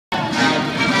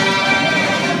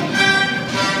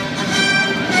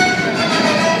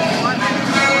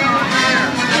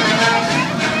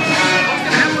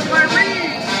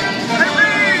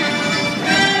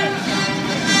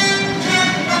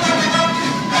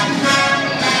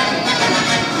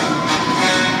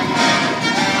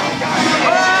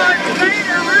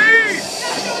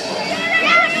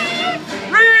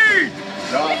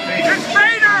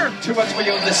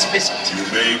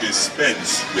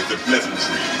dispense with the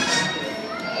pleasantries.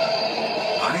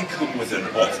 I come with an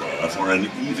offer for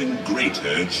an even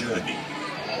greater journey.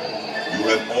 You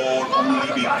have all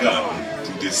only begun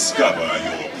to discover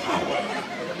your power.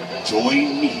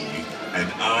 Join me, and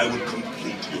I will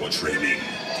complete your training.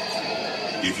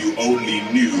 If you only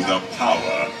knew the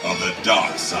power of the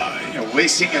dark side. You're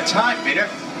wasting your time, Vader.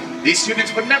 These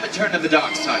students would never turn to the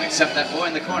dark side, except that boy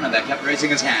in the corner that kept raising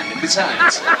his hand. And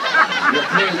besides, you're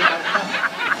clearly outnumbered.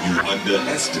 You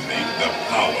underestimate the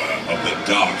power of the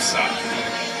dark side.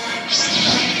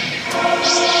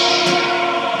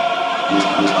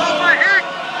 Oh my heck!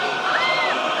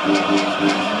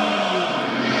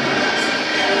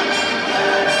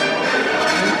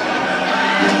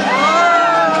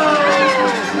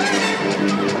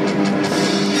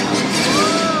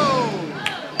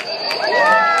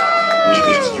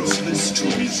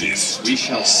 We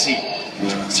shall see.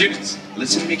 Students,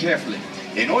 listen to me carefully.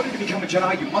 In order to become a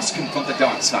Jedi, you must confront the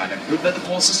dark side and prove that the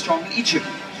Force is strong in each of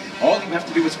you. All you have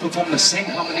to do is perform the same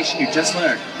combination you just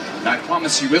learned, and I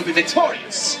promise you will be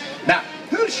victorious. Now,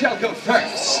 who shall go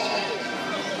first?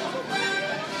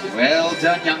 Well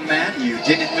done, young man. You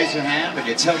didn't raise your hand, but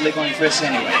you're totally going first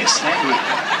anyway. Stand with.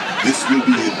 This will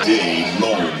be a day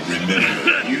long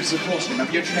remembered. Use the Force.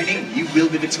 Remember your training. You will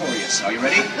be victorious. Are you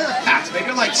ready? Activate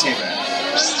your lightsaber.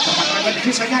 Come on, everybody,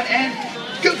 just like that, and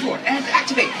go for it, and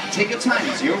activate. Take your time.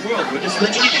 It's your world. We're just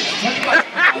living in it.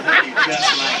 I'll have you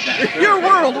just like that. Your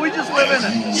world, we just live in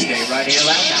it. Stay right here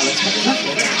loud. Now let's put it up.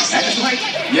 And it's right.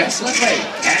 Yes, left leg.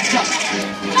 And cut.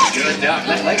 Good dog.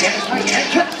 Left leg. And it's right. And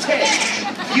cut his head.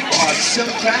 You are so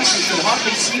fast you could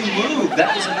hardly see you move.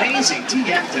 That was amazing.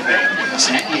 Deactivate.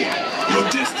 Stand here. Your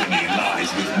destiny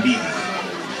lies with me.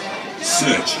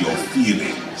 Search your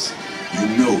feelings. You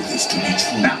know this to be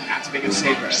true. Now, activate your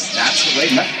saber. That's the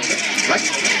way.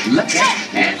 Left leg,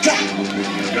 and cut.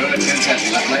 Go to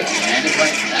 10 left leg, and it's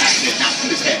right. That's it. Now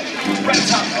to his head. Right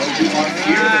top. Oh, you are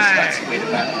fearless. That's the way to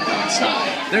battle the dark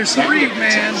side. There's Reeve,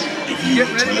 man. If you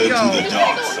Get ready to return go. to the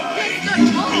dark side,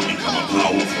 you will become a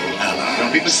powerful ally.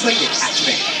 Don't be mistaken.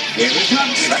 Activate. Here it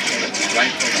comes. Left leg,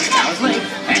 right leg. Now his leg,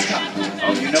 and cut.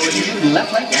 Oh, you know what you do.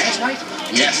 Left leg, and it's right.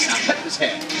 Yes, now cut his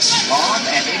head. Calm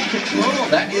and in control.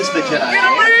 That is the Jedi. Get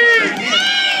him, Reeve! Get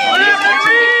him,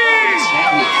 Reeve!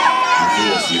 The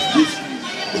Force is with you,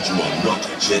 but you are not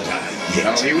a Jedi yet.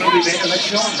 Oh, he will be Vader. Let's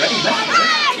show him. Ready? Left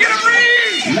leg. Get him,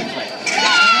 Reeve! Left leg.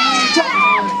 And jump.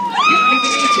 You don't even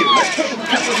need to. Let's put him.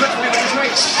 Cut the left leg. That's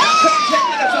right. Now cut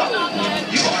 10 minutes off.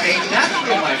 You are a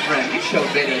natural, my friend. You showed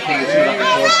Vader a thing or two on the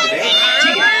course today.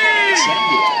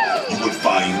 You will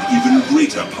find even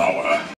greater power